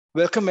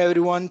Welcome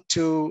everyone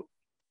to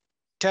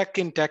Tech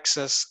in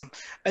Texas.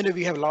 I know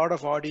we have a lot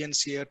of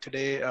audience here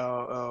today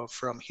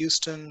from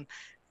Houston,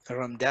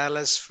 from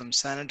Dallas, from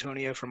San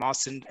Antonio, from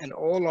Austin, and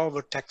all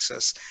over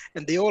Texas.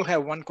 And they all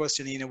have one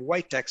question,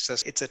 why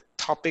Texas? It's a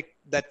topic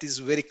that is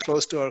very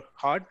close to our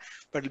heart,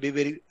 but it'll be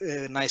very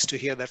nice to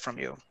hear that from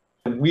you.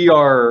 We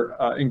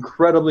are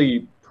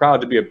incredibly proud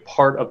to be a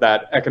part of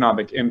that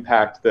economic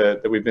impact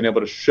that we've been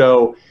able to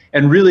show.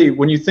 And really,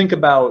 when you think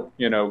about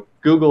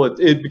Google,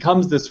 it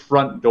becomes this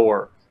front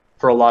door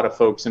for a lot of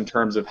folks in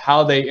terms of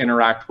how they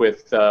interact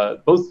with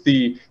both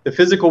the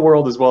physical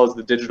world as well as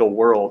the digital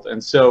world.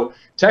 And so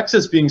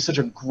Texas being such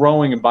a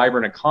growing and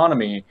vibrant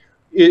economy,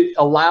 it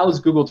allows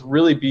Google to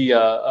really be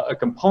a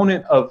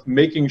component of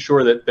making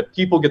sure that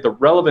people get the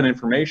relevant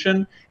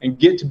information and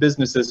get to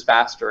businesses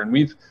faster. And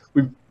we've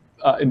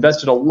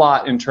invested a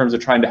lot in terms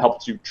of trying to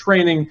help do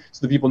training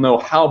so that people know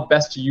how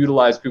best to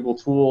utilize Google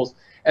tools.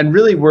 And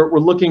really, we're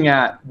looking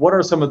at what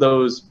are some of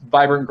those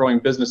vibrant growing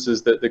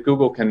businesses that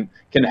Google can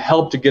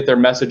help to get their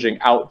messaging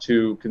out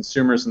to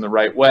consumers in the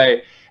right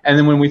way. And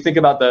then when we think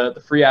about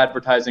the free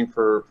advertising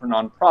for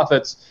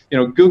nonprofits,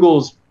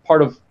 Google's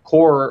part of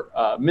core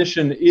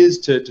mission is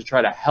to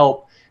try to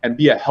help and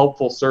be a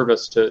helpful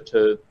service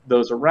to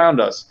those around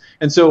us.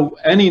 And so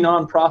any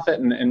nonprofit,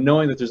 and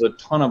knowing that there's a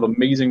ton of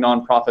amazing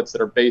nonprofits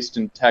that are based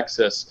in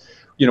Texas,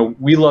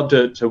 we love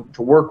to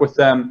work with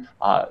them.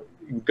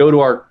 Go to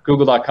our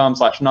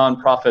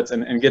google.com/nonprofits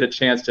and get a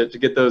chance to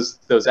get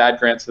those ad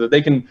grants so that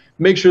they can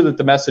make sure that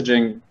the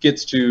messaging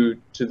gets to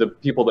the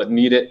people that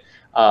need it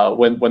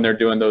when they're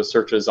doing those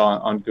searches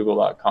on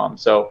google.com.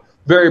 So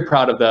very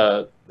proud of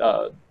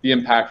the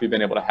impact we've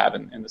been able to have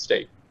in the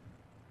state.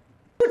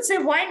 Would say,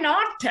 why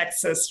not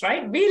Texas,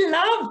 right? We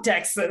love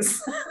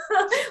Texas.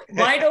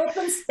 Wide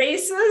open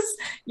spaces,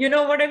 you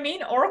know what I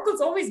mean? Oracle's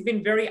always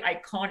been very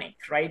iconic,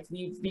 right?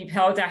 We've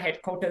held our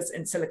headquarters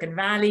in Silicon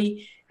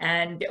Valley,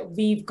 and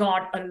we've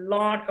got a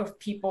lot of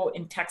people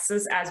in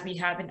Texas, as we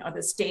have in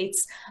other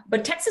states.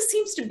 But Texas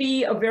seems to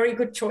be a very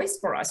good choice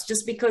for us,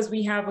 just because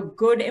we have a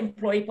good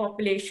employee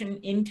population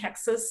in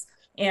Texas.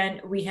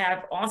 And we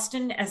have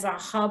Austin as our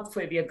hub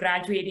where we are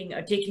graduating,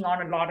 taking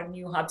on a lot of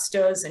new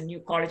hubsters and new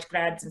college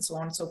grads and so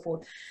on and so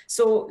forth.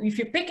 So if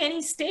you pick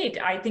any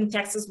state, I think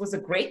Texas was a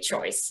great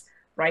choice,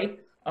 right?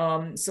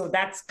 So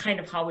that's kind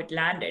of how it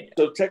landed.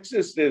 So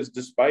Texas is,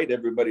 despite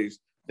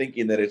everybody's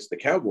thinking that it's the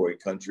cowboy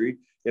country,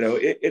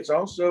 it's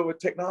also a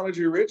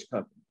technology-rich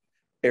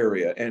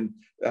area. And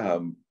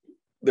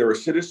there are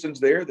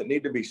citizens there that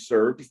need to be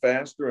served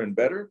faster and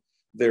better.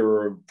 There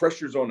are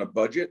pressures on a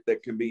budget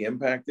that can be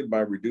impacted by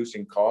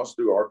reducing costs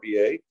through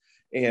RPA.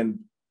 And,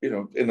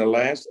 in the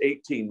last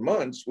 18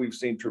 months, we've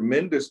seen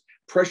tremendous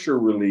pressure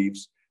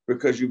reliefs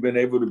because you've been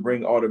able to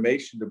bring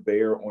automation to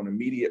bear on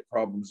immediate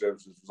problems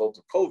as a result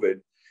of COVID.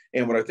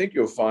 And what I think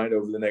you'll find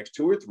over the next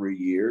 2 or 3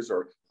 years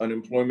are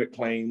unemployment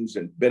claims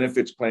and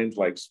benefits claims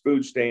like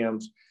food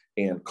stamps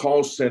and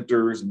call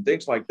centers and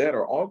things like that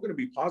are all going to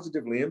be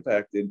positively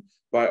impacted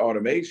by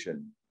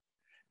automation.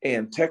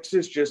 And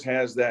Texas just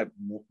has that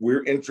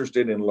we're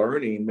interested in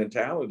learning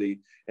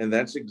mentality. And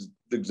that's the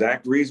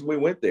exact reason we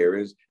went there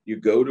is you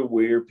go to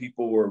where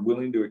people are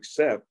willing to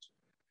accept,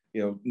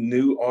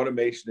 new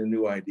automation and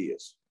new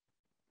ideas.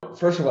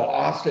 First of all,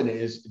 Austin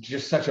is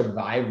just such a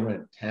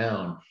vibrant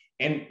town,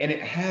 and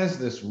it has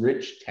this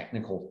rich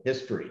technical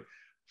history.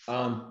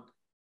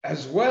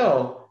 As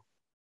well,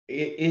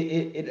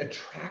 it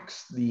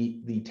attracts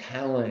the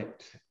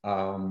talent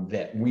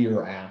that we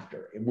are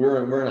after.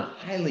 We're in a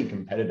highly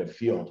competitive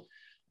field.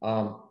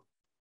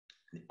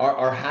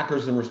 Our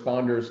hackers and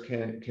responders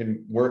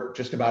can work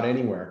just about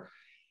anywhere,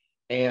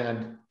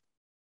 and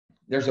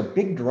there's a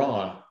big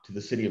draw to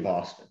the city of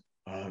Austin.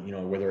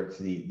 Whether it's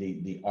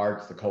the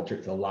arts, the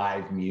culture, the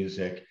live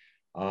music.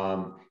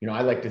 I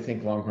like to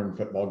think Longhorn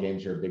football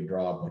games are a big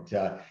draw, but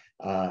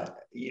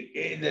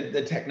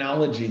the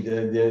technology,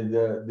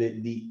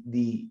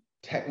 the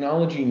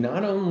technology,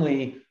 not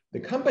only the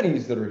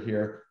companies that are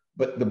here,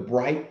 but the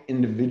bright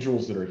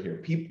individuals that are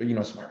here.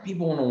 People, smart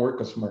people want to work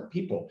with smart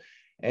people.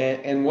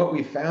 And what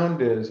we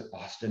found is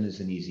Austin is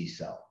an easy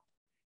sell.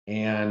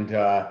 And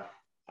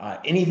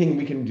anything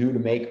we can do to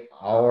make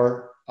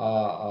our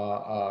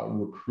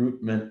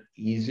recruitment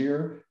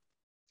easier,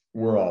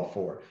 we're all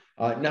for.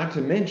 Not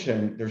to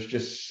mention, there's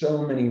just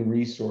so many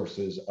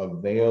resources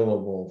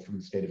available from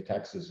the state of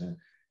Texas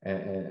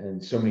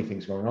and so many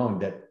things going on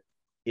that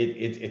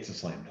it's a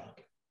slam dunk.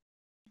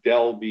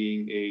 Dell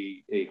being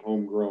a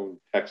homegrown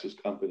Texas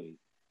company,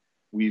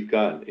 we've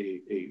got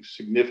a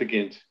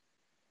significant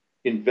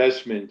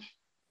investment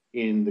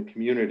in the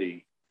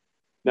community,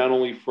 not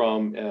only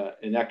from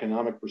an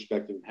economic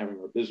perspective and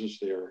having our business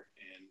there,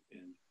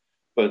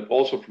 but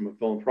also from a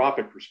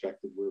philanthropic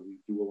perspective, where we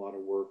do a lot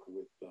of work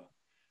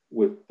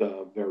with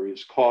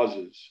various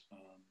causes.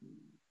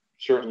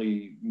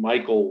 Certainly,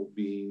 Michael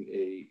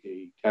being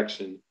a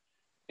Texan,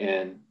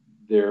 and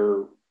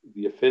the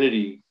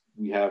affinity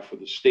we have for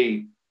the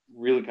state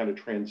really kind of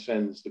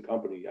transcends the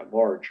company at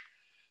large.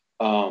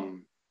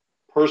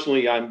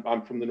 Personally,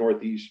 I'm from the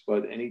Northeast,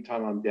 but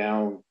anytime I'm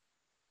down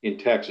in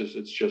Texas.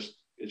 It's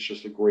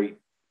just a great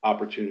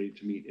opportunity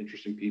to meet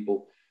interesting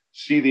people,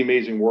 see the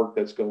amazing work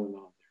that's going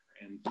on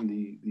there, and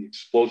the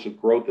explosive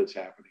growth that's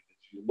happening.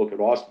 As you look at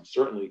Austin,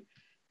 certainly,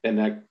 and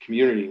that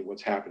community,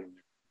 what's happening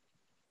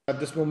there. At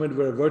this moment,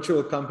 we're a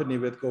virtual company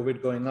with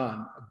COVID going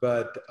on,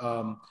 but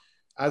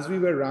as we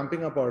were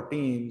ramping up our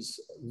teams,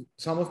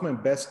 some of my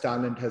best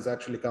talent has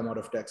actually come out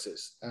of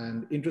Texas.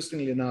 And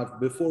interestingly enough,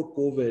 before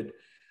COVID,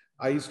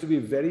 I used to be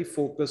very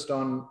focused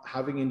on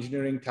having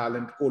engineering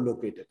talent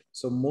co-located.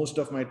 So most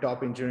of my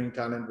top engineering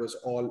talent was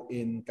all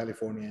in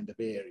California and the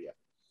Bay Area.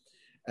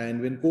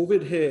 And when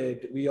COVID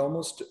hit, we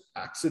almost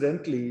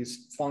accidentally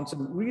found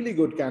some really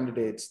good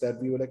candidates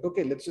that we were like,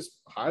 okay, let's just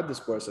hire this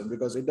person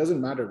because it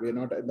doesn't matter. We're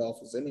not in the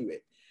office anyway.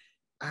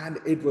 And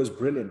it was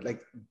brilliant,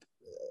 like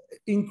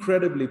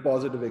incredibly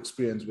positive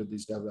experience with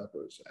these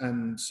developers.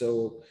 And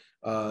so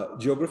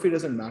geography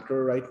doesn't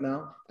matter right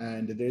now.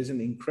 And there's an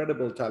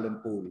incredible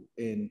talent pool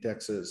in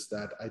Texas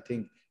that I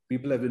think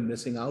people have been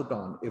missing out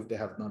on if they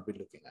have not been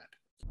looking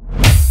at.